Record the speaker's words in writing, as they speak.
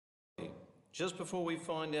just before we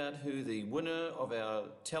find out who the winner of our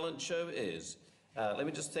talent show is, let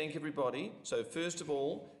me just thank everybody. So first of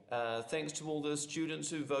all, thanks to all the students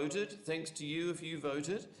who voted. Thanks to you if you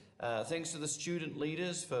voted. Thanks to the student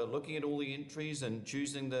leaders for looking at all the entries and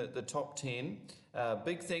choosing the top 10.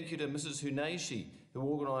 Big thank you to Mrs. Huneishi, who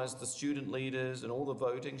organised the student leaders and all the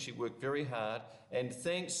voting. She worked very hard. And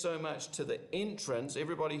thanks so much to the entrants,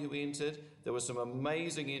 everybody who entered. There were some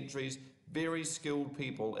amazing entries, very skilled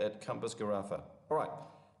people at Campus Garafa. All right,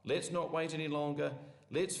 let's not wait any longer.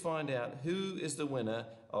 Let's find out who is the winner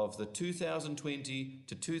of the 2020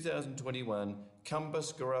 to 2021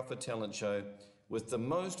 Campus Garafa Talent Show with the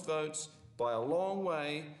most votes by a long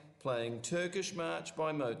way, playing Turkish March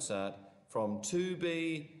by Mozart from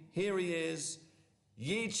 2B. Here he is,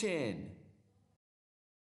 YICHEN.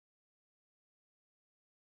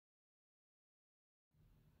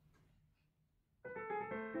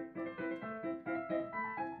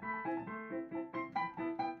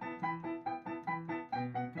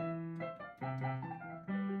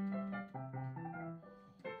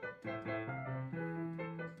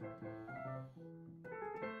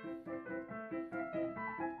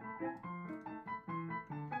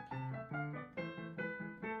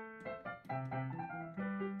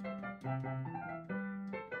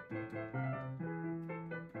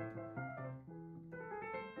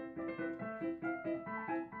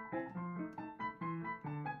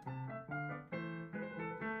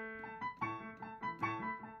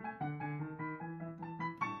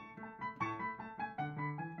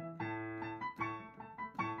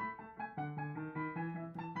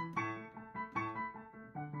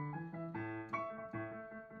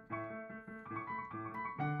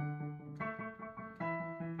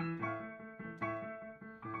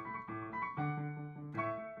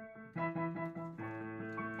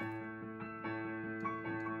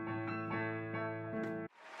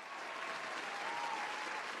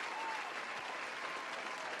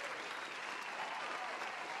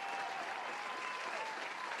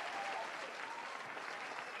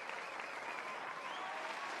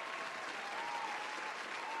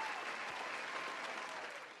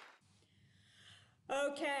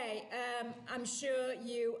 Okay, I'm sure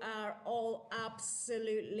you are all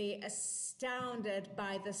absolutely astounded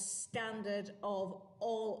by the standard of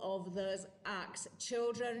all of those acts.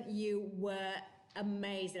 Children, you were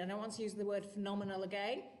amazing. I don't want to use the word phenomenal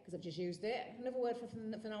again, because I've just used it. Another word for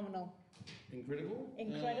phenomenal. Incredible.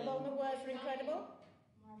 Incredible, another word for incredible.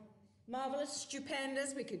 Marvellous. Marvellous,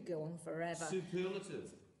 stupendous, we could go on forever.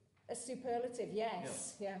 Superlative. A superlative,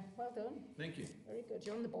 yes. Yeah, well done. Thank you. Very good.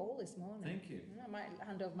 You're on the ball this morning. Thank you. I might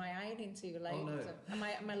hand over my ironing to you later. Oh, no. And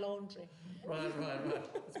my laundry. Right.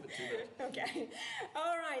 That's a bit too much. Okay.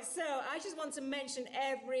 All right, so I just want to mention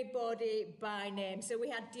everybody by name. So we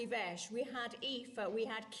had Divesh, we had Aoife, we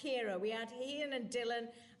had Kira, we had Ian and Dylan,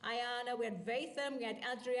 Ayana, we had Vatham, we had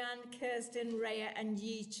Adrian, Kirsten, Rhea and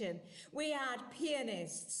YICHEN. We had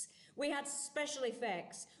pianists. We had special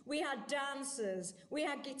effects, we had dancers, we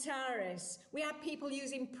had guitarists, we had people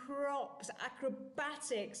using props,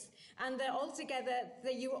 acrobatics, and altogether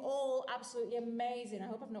you were all absolutely amazing. I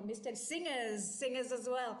hope I've not missed any. Singers as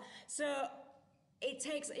well. So it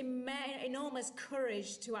takes enormous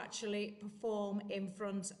courage to actually perform in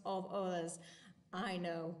front of others. I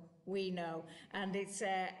know. We know, and it's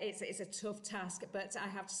a tough task, but I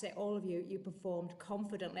have to say, all of you performed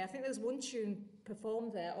confidently. I think there was one tune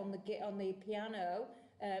performed there on the piano.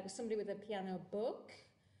 It was somebody with a piano book.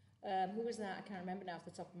 Who was that? I can't remember now off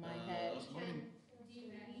the top of my head.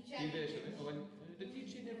 Did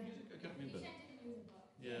YICHEN have music? I can't remember.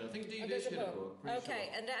 Yeah, I think Divesh had a book. Okay,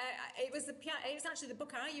 sure. And it was actually the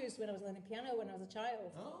book I used when I was learning piano when I was a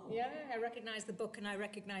child. Oh. Yeah, I recognised the book and I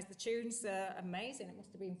recognised the tunes. Amazing. It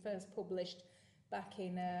must have been first published back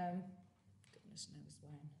in goodness knows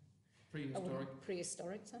when.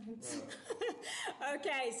 Prehistoric times. Right.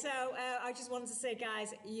 Okay, so I just wanted to say,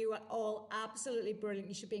 guys, you are all absolutely brilliant.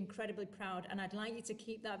 You should be incredibly proud, and I'd like you to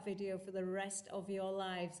keep that video for the rest of your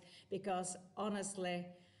lives, because honestly,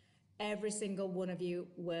 every single one of you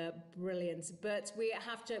were brilliant. But we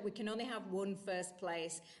can only have one first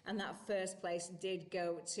place, and that first place did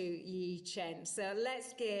go to YICHEN. So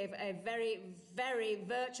let's give a very, very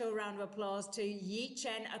virtual round of applause to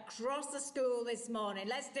YICHEN across the school this morning.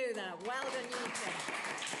 Let's do that. Well done, YICHEN.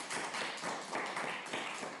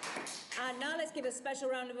 And now let's give a special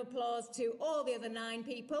round of applause to all the other 9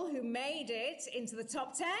 people who made it into the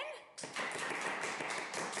top 10.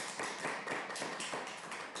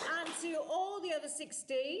 To all the other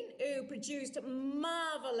 16 who produced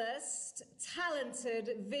marvellous,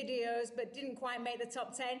 talented videos but didn't quite make the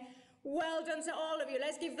top 10, well done to all of you.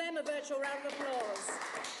 Let's give them a virtual round of applause.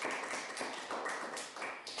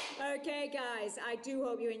 Okay, guys, I do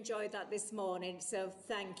hope you enjoyed that this morning, so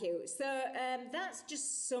thank you. So that's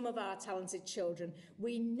just some of our talented children.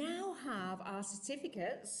 We now have our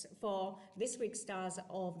certificates for this week's Stars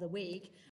of the Week.